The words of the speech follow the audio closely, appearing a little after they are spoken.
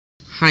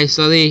Hi,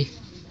 sorry.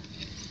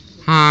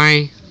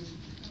 Hi.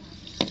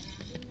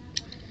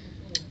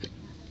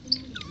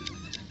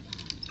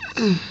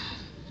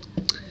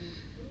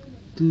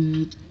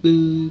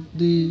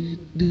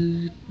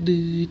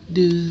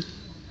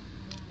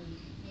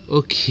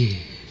 Okay.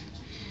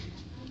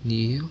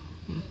 Nhiều.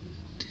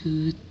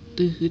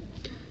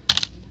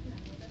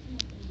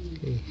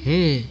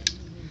 Hey.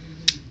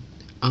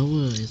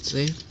 Hour is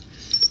there.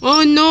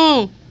 Oh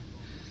no!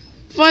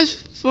 Five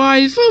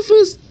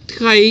first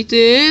try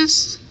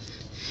this.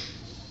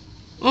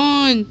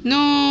 Oh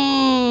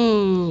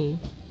no!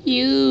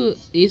 You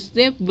is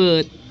that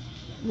bird?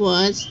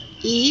 What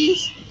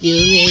is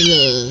your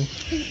neighbor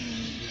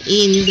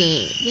in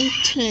the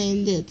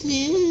trend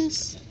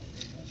this?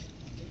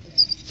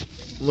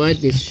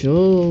 What is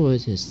show?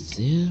 What is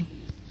there?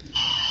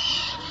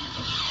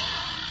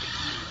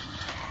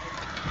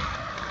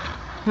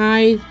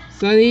 Hi,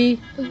 sorry.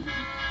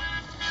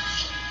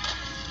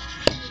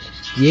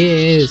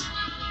 Yes,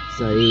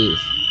 sorry.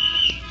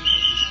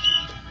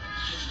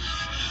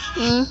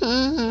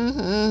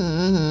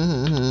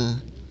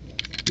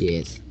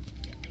 Yes.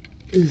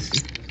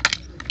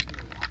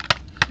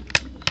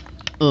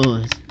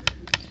 Oh.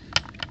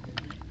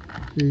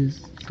 Yes.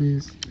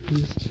 Yes.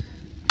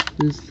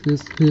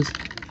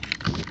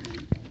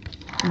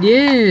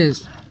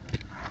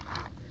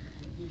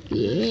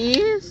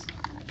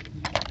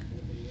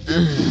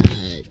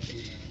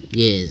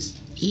 Yes.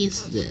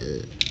 It's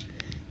the.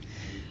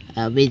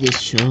 I'll be the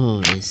show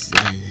is.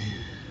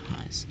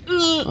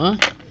 Oh.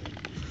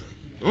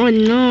 Oh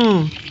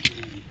no.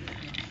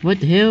 What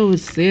the hell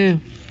is there?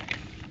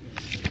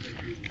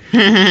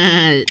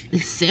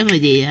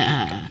 70.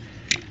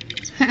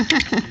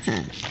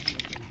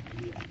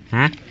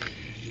 Huh?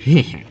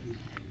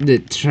 The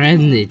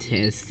trendy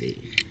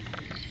testing.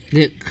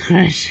 The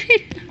crush.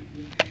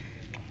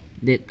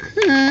 The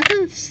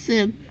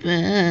Crucible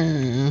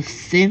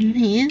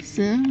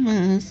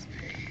semi-summers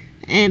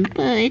and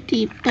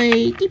pretty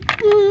boy.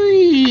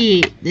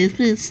 This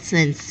is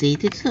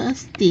sensitive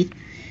toasted.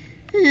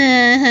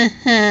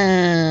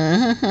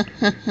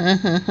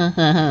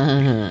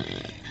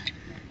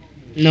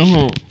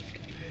 No.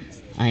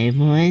 I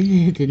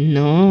wanted to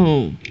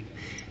know.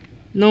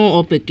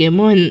 No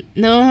Pokemon.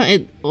 No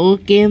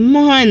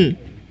Pokemon.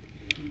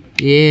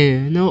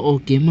 Yeah, no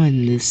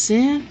Pokemon.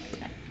 Listen.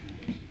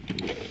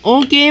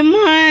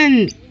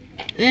 Pokemon.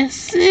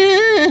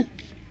 Listen.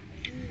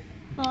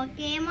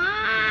 Pokemon.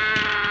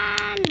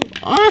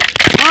 Oh,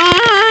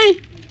 oh.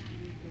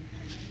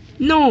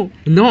 No.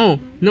 No.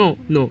 No.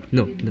 No.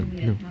 No. No.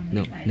 No.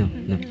 No. No.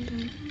 No.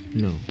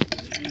 No.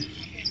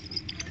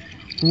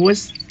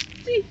 What's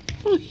the?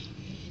 Oh.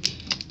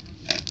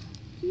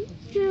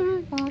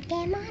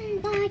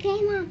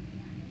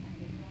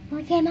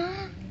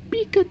 Pokemon.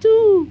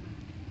 Pikachu.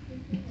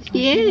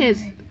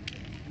 Yes.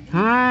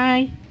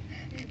 Hi.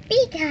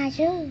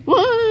 Pikachu.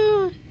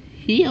 Whoa.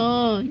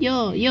 Yo.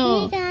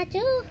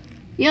 Pikachu.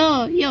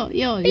 Yo.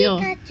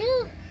 Pikachu.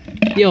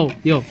 Yo.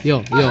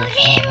 Pokemon.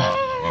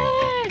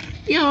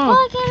 Yo.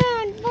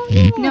 Pokemon.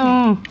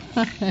 No.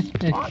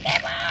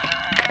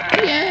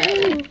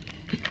 Yeah.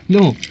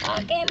 No.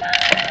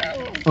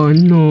 Pokemon. Oh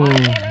no.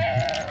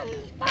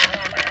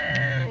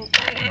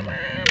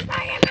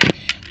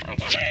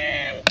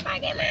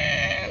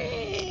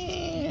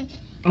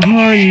 Oh no.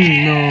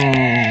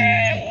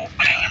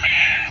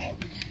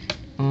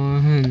 Oh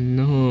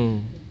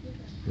no.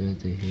 What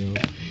the hell?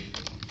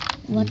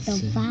 What the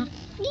fuck?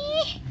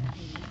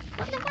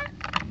 What the fuck?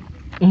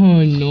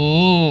 Oh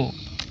no.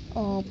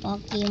 Oh,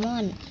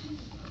 Pokemon.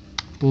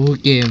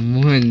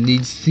 Pokemon. Did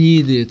you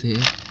see that?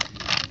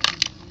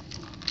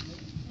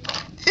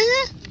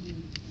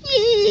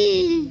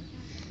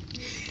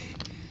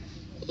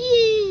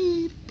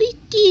 Yeah,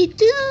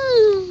 Pikachu.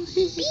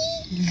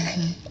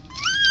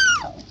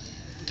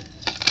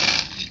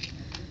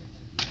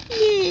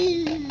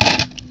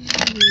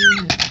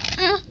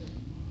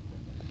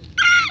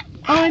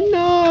 Oh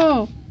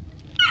no.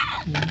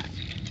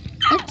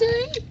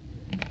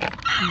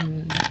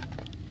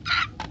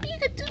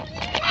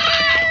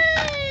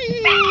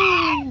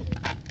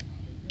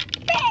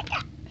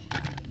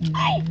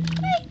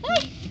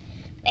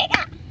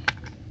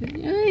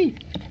 Hey.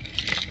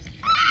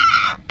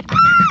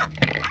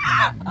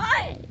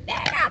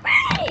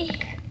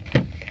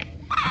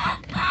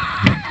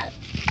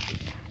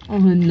 Oh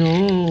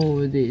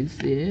no, this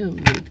is a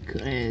bit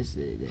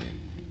crazy.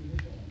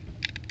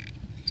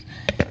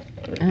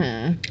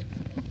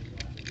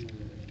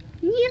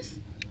 Yes.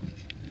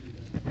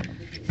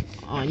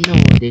 Oh no,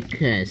 the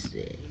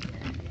crazy.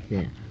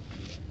 Yeah.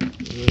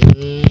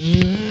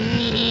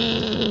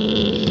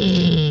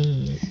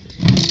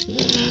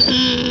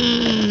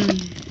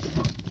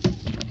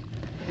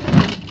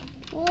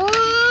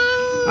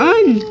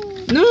 Oh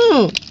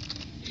no!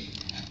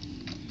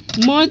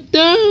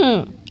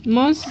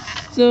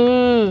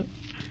 Monster!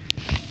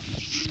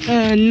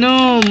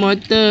 No,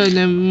 mother,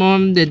 the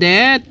mom, the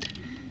dad.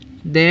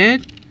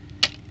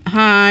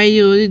 Hi,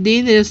 you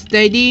did the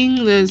studying,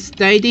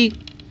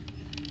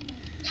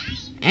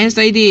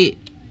 anxiety.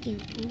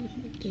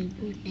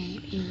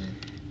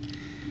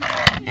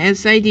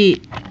 inside the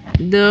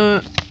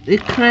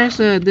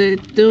crasher,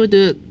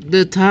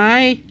 the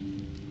tire.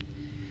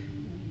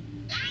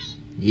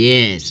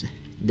 Yes,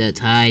 the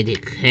tire the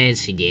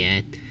crash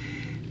there.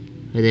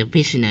 The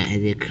prisoner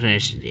the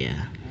crash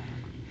there.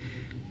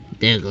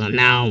 They go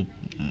now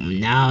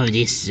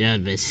this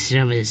service.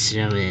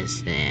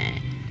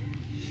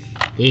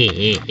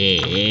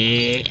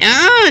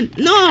 Ah,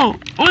 no!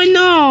 Oh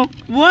no!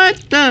 What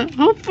the?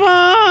 Oh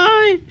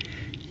boy!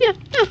 Yeah.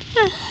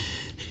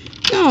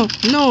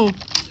 No!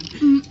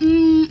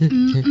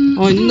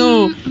 Oh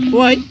no!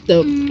 What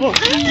the fuck?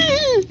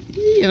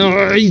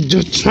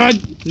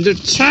 The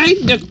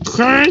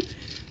car!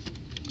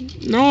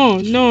 No!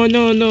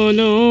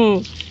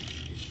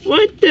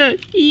 What the?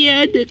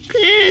 Yeah, the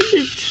train!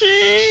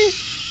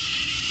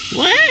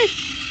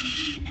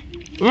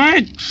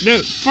 What the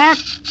fuck?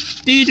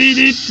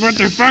 What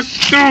the fuck?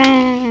 No!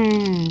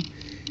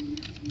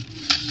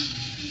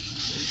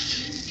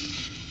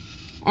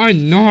 Oh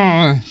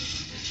no!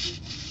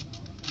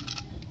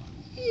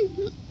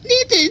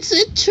 It's a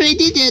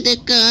traded at the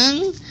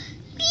gun.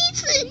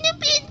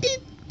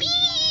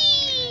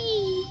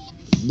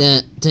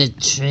 The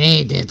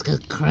train that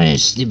got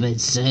crashed by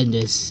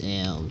Sanders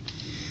cell.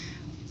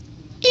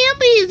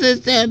 It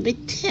is a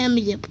bit time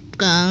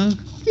gun.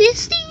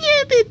 This thing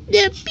is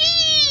the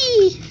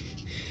bee.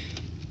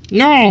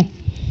 No.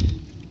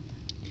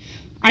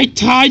 I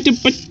tried to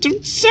put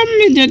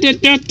something that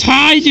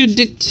tied to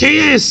the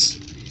chest.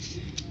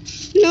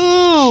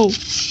 No.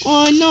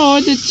 Oh no,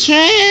 the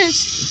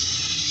chest.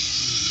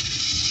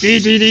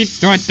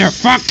 What the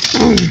fuck?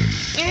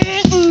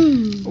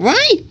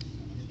 Why?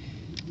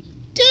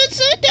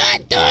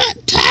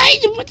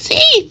 Tied to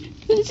see.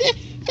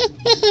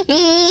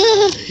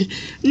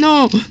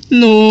 No.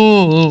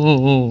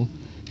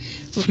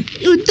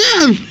 You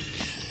dumb.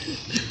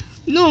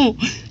 No.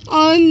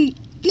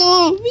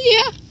 No.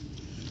 Yeah.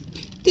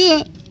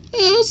 The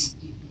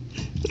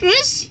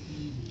rest.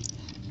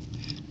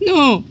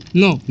 No.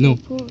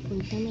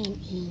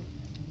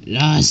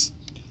 Lost.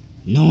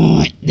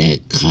 No, the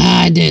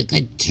car,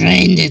 the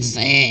train is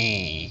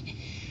there.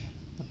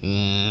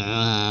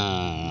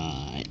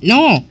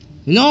 No,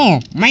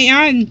 my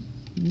aunt,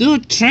 the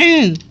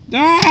train.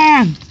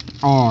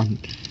 On.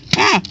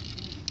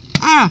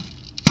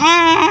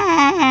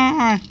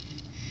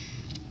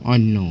 Oh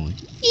no.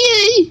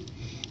 Yay.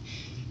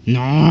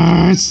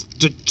 No, it's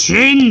the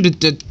train,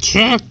 the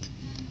truck.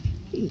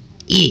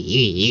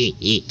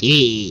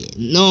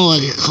 No,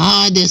 the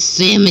car, the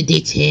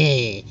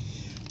cemetery.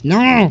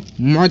 No,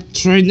 my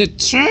train, the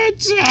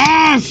church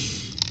off.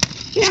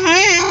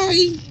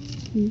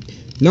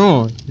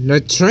 No,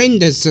 the train,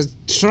 there's a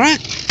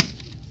truck.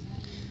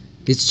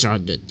 It's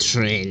not the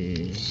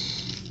train.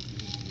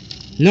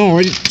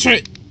 No, the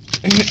train.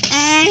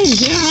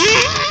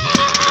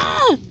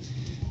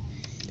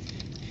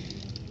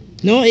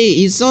 No,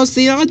 it's so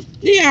serious.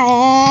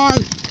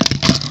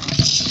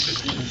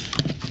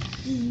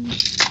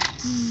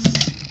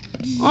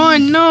 Oh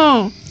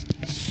no!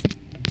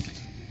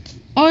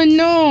 Oh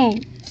no!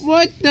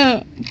 What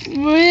the?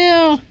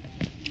 Well.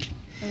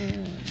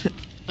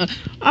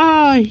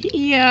 Oh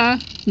yeah,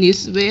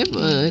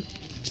 newspaper.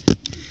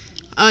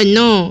 Oh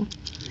no!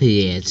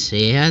 Yes.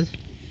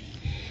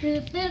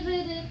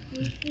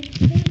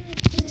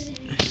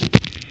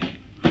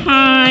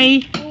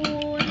 Hi.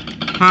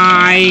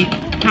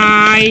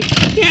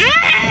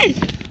 Yes!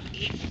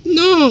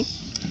 No!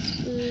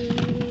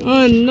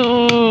 Oh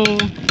no!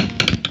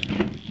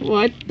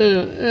 What the?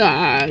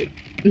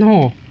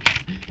 No!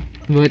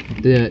 What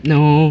the?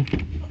 No!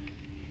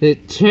 The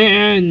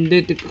train!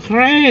 The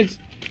crash!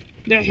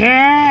 The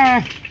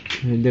hair!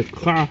 The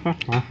car!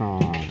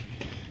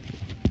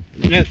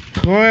 The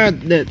car!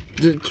 The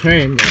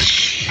train!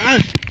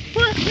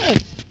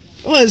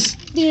 What?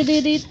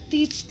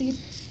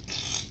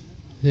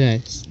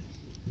 Yes.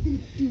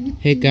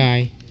 Hey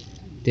guy,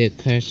 the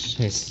crash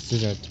has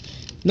stood.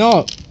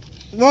 No!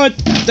 What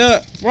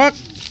the fuck?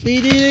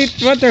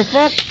 What the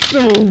fuck?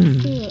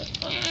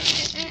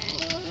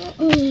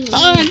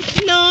 Oh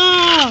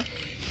no!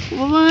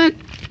 What?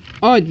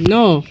 Oh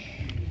no!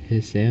 The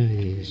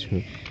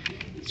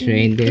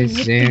train this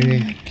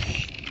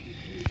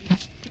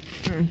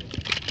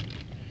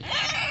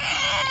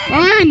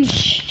on!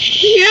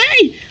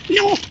 Yay!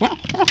 No!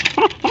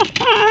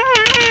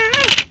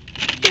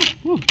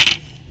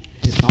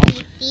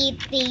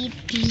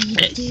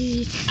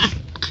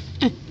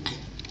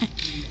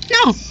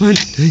 No!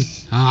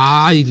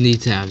 I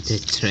need to have the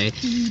train.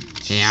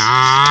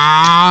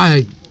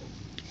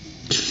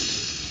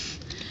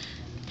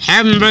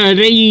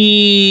 Hamburger!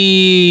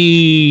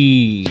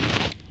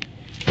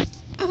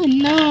 Oh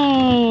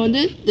no!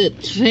 The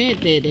train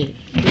did it.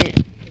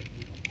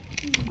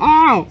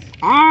 Oh!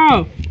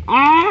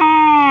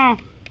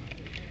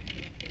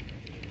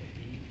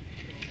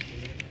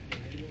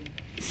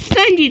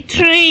 Sandy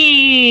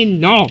train!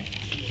 No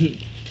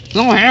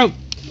help!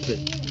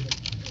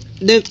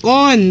 The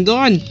gun!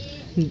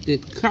 The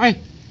car!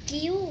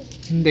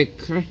 The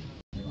car!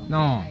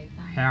 No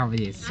help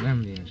is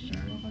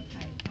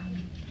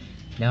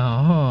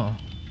No.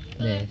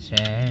 The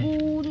same.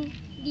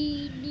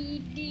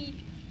 ดี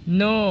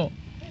No.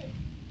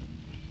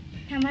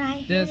 ทำอะไร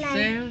The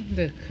same.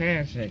 The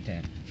crash right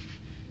there.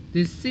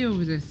 The seal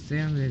with the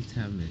same the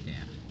time right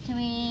there. ท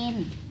วิน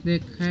The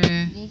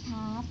crash. ดีค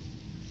รับ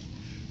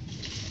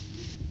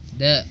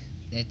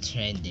The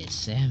train the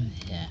same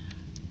here.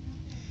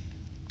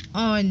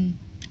 On.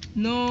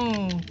 No.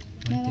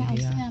 แม่ว่าเอา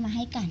เสื้อมาใ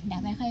ห้ก่อนเดี๋ย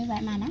วแม่ค่อยแว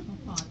ะมานะ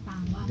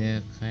The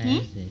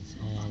crash the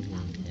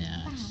same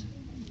here.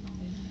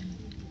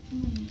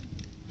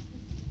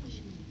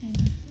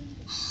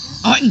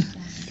 On.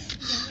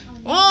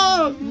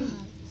 Oh.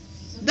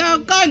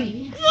 Dragon.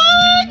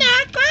 Oh,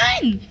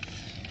 dragon.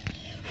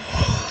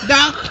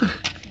 Dog.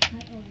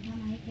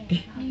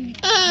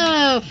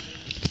 Oh.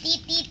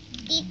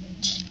 ติด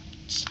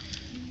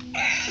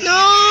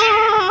No.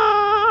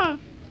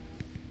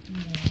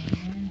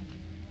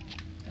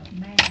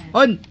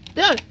 On.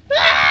 Dog.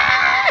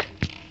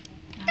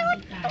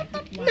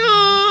 No.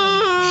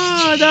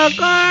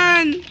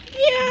 Dragon.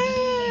 Yeah.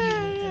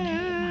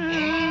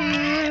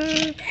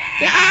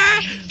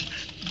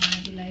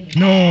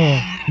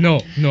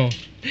 No.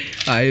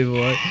 I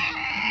want.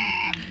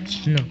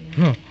 No.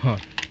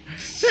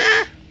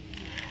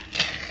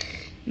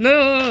 No.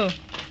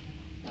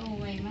 โต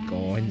ไวมาก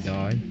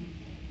Gone.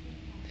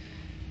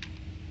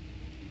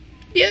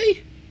 Yay.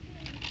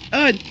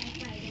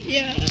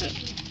 Yeah.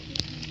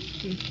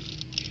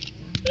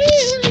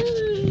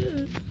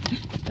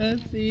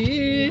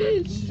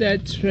 This that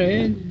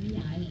train.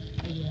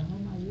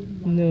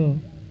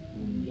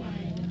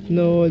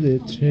 No, the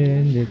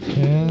train, the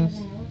cars,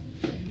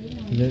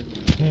 the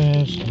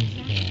cars.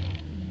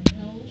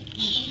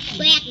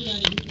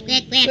 แ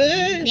บ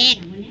ก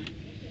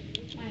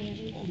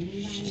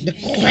The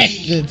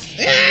questions.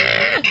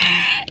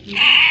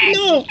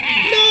 No.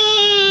 No.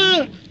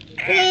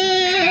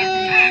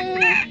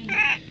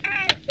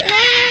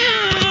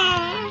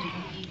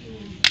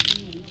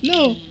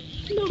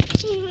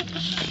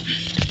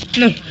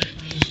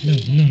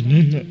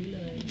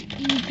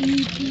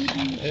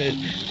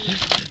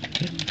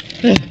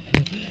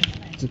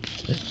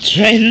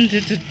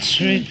 The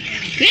train.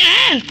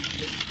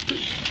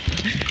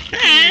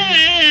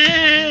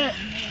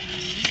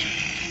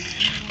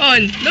 Oh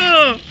no!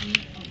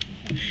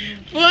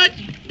 What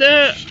the?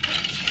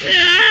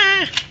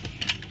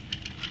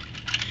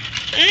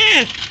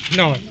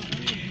 No.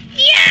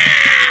 Yeah!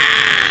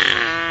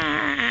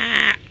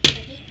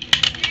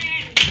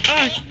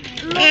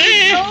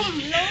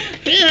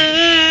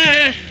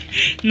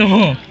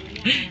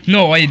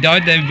 No, I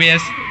don't the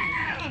best.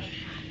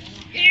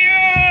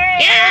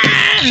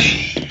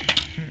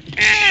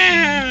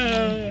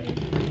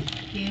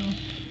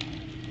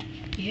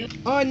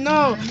 Oh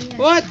no!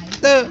 What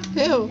the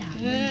hell?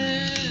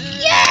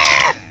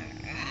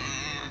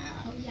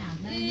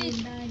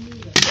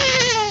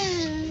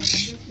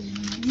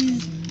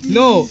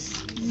 No.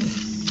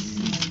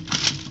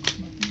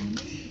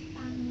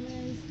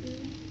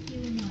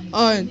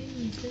 On.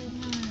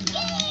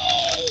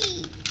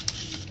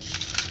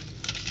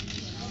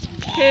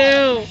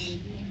 Help.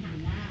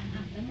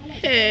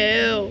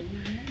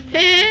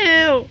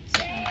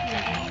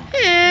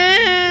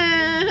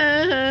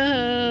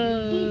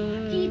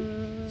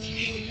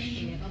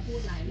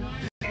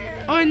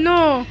 Oh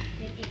no.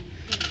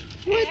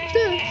 What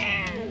the?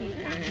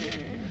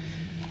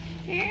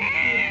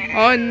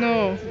 Oh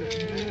no.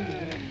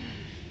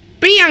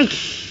 Bang!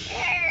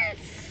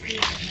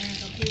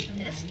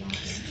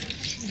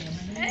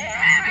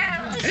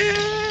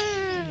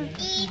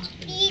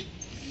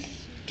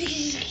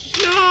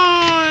 No.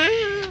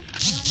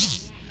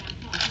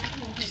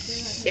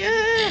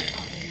 Yeah.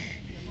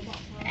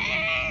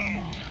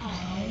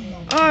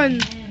 On.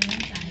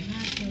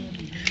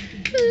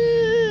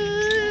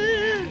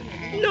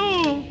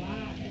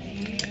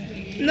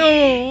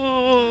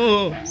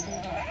 No.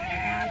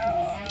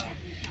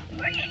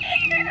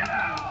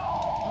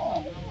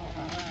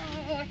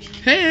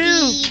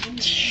 Help!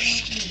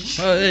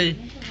 Hey.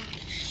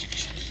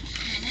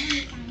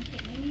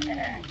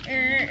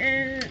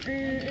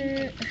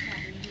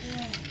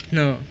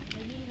 No.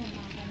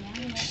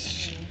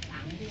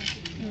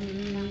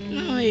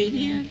 No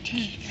idea.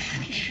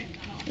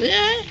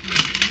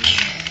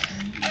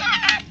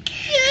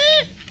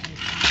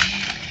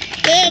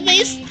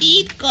 May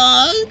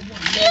sticker.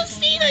 May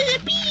sticker sa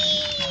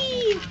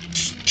bee.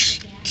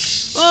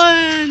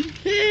 On.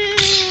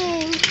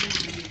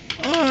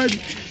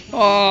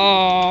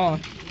 Oh.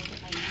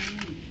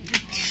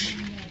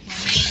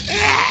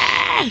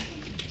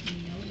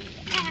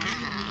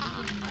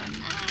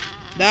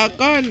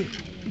 Dragon.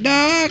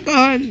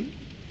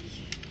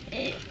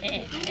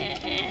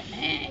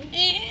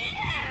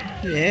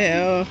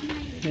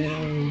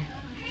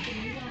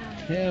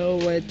 Hell,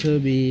 where to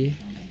be?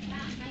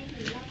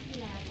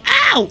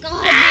 Ow!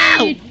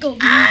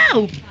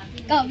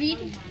 กบวิน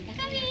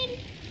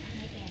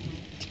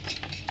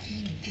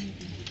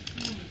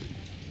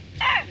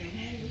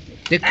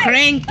The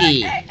cranky.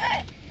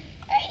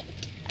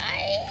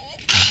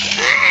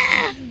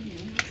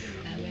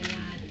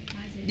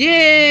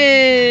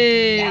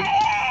 Yeah.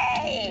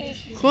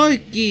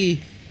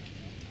 Corky.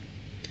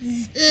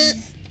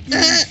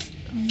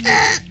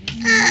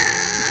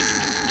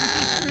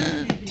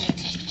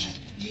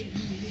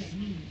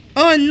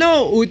 Oh no,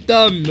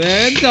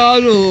 Ultraman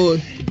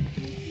Donald.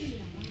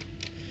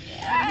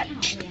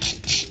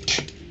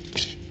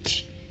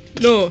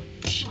 No.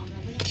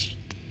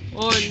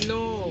 Oh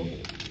no.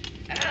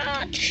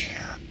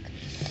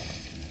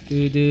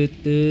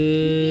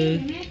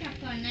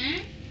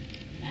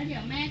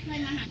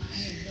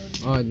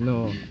 Oh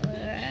no.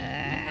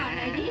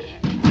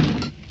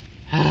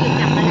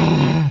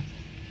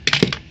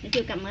 เ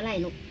กี่ยวกับเมื่อไหร่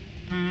ลูก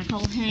เขา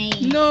ให้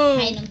No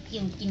ให้น้องเกี่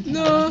ยวกิน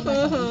No.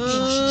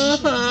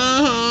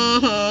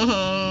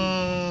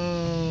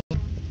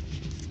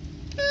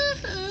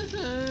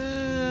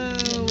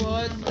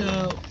 What the?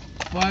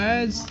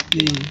 What's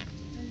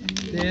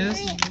this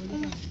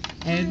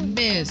and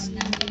this?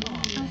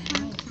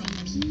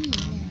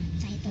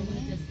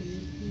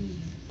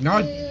 No.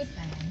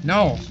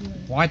 No.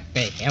 What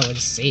the hell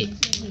is it?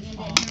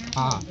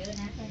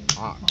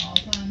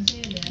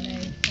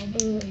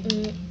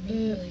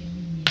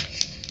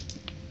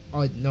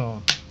 Oh no.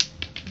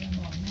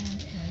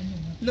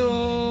 No.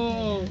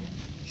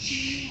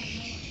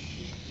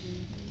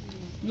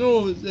 No,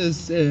 this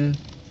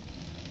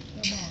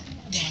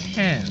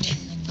hand.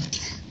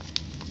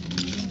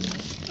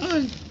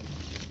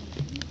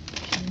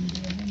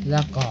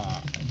 Look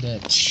at the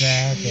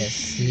trash.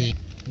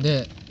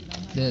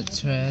 The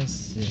trash.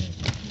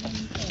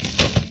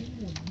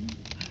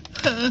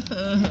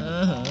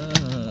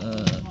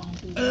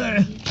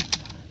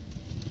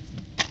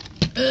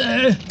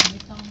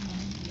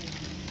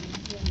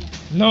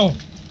 No.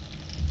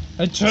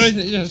 I tried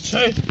it. I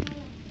tried.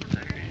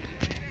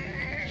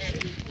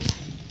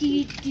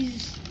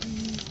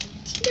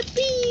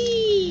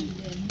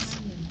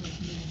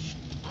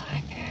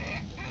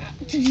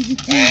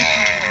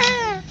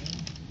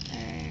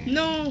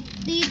 No.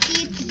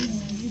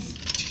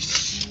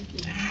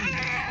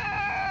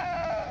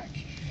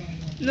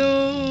 No.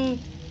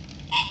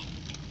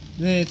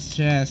 Let's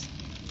just.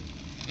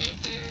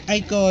 I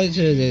go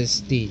to the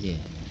studio.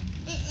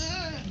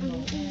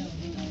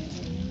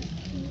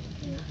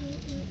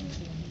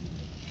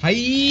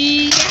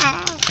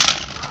 Hiya!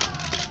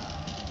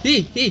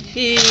 Yay!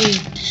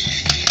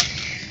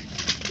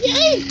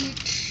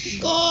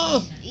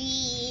 Go!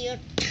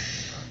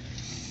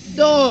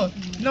 No!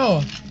 No!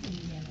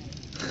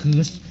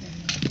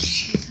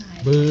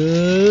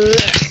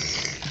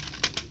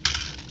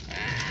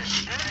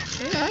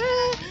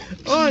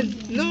 Oh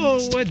no!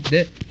 What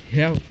the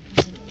hell?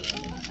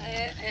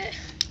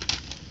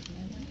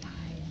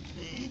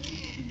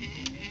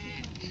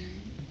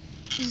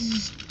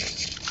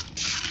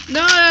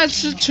 No,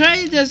 that's a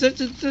train. That's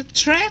a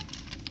trap.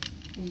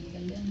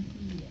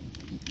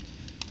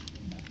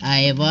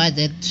 I want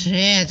the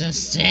train to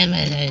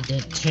simulate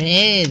the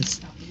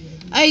trains.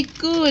 I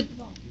could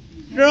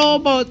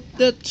robot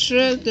the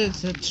train.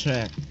 That's a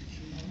track.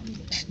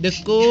 The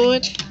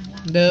good,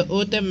 the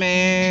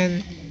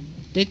Ultraman,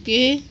 the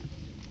key,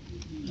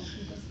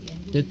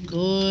 the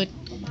good,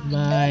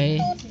 bye.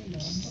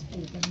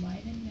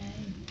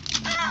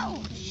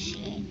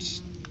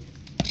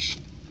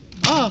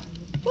 Oh,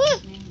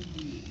 what?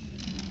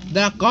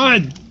 The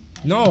gun!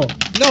 No!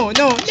 No!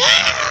 No!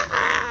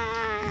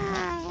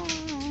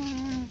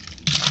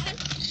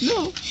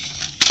 No!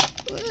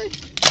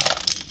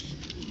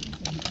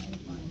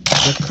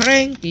 The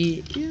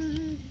cranky.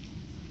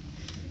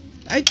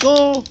 I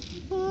go.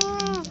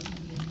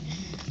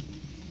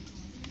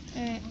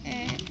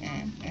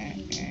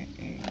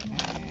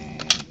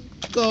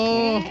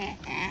 Go.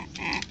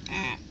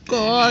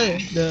 Go.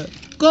 The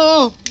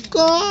go.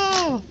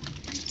 Go.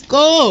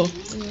 Go.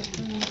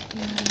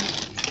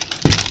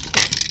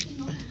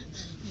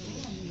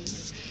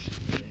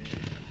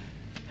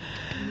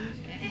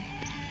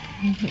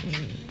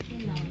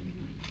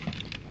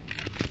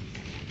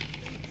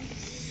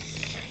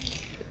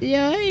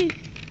 Yay!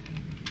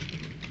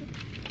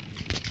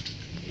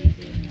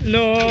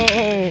 No!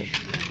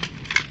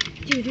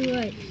 You do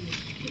it.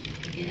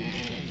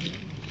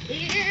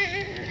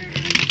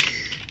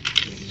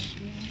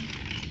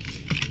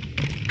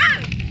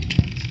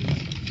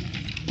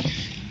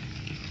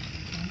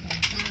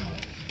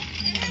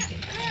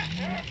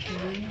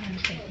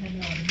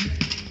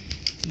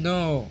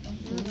 No!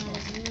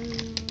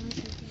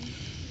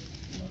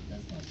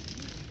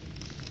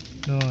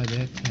 No,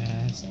 they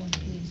passed.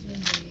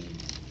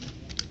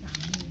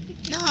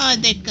 No,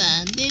 they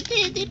can't. They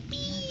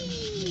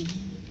pee.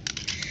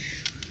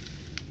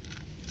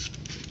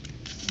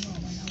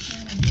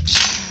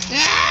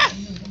 Ah!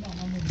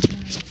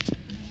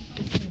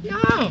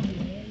 No!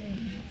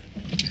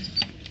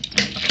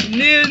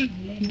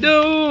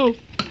 No!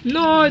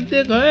 No,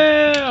 the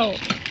hell!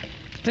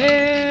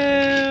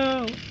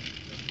 Help!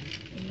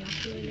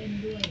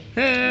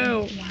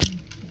 Help!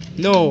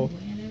 No!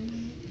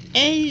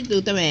 Hey,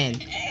 Ultraman!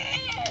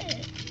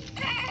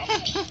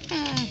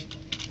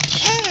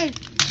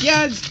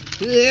 Yes!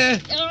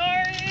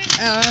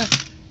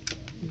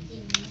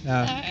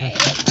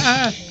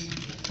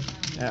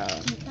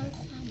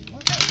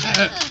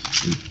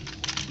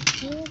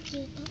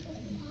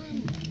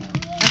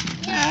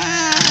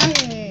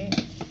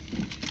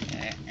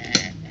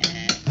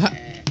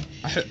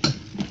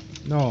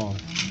 No.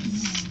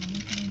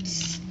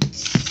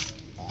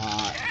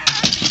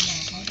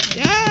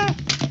 Yeah.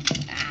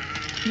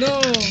 No.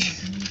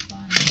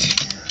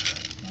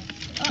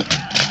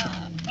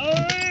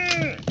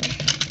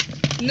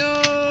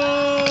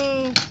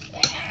 No.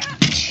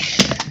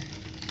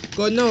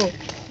 Go no.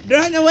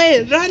 Run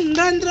away. Run.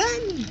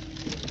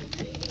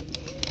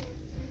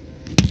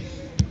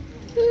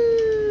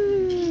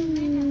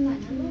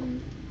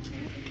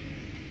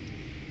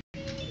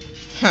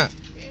 Huh.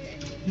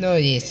 No,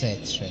 it's a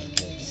trick.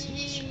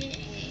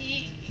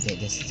 Did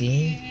the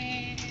steam?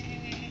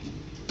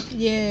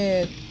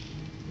 Yeah.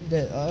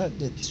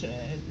 The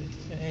track,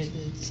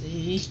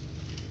 see.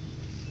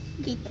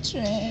 The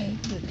track,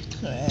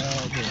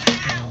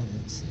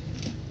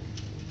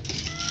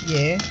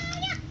 Yeah.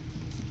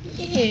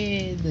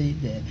 Yeah, do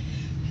that.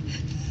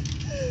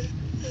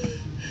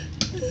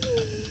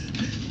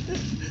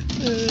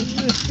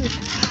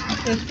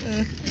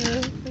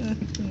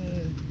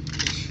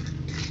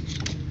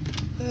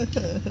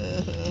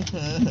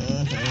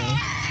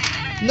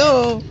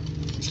 No.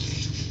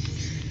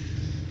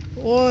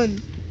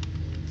 One.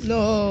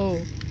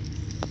 No.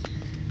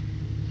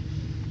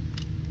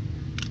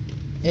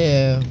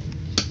 Yeah.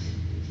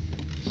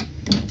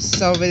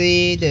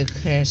 Somebody the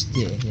crashed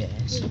it.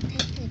 Yes.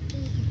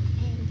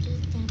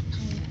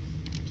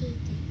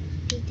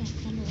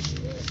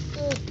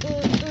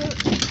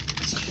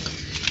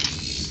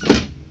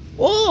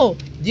 Oh,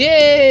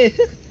 yeah.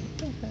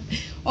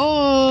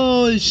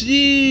 Oh,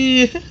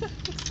 she.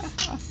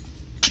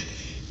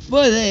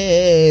 But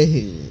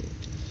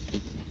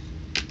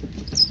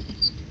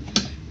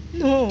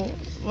no,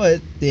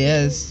 but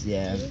yes,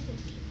 yeah.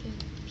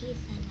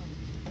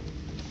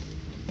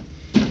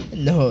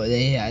 No,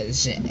 they are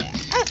shit.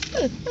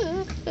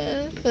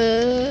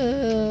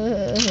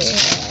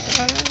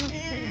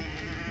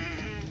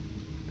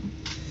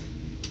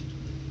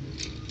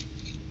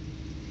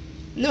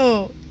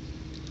 No.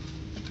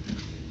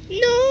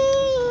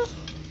 No.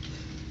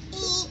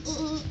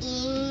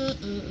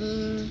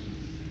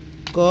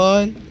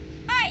 Con.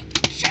 Hey,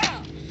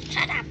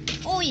 shut up.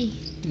 Oi.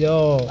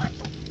 Yo.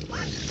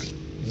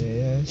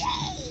 Yes.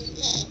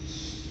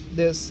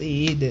 The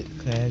sea, the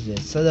crash, the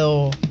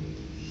saddle.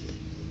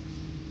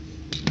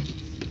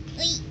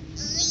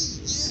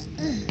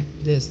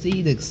 The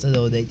sea, the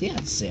saddle, the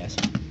yes, yes.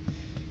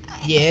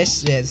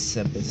 Yes, yes,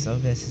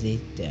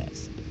 obviously,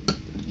 yes.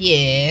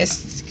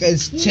 Yes,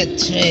 because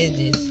trade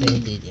is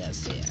ended,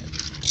 yes, yes.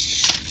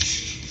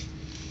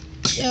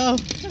 Yo.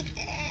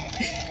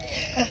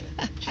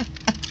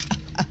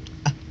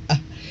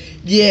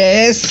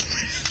 Yes.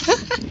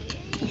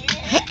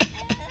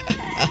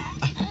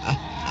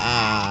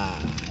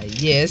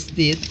 Yes,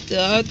 the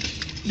thought,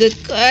 the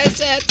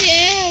concept,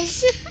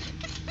 yes.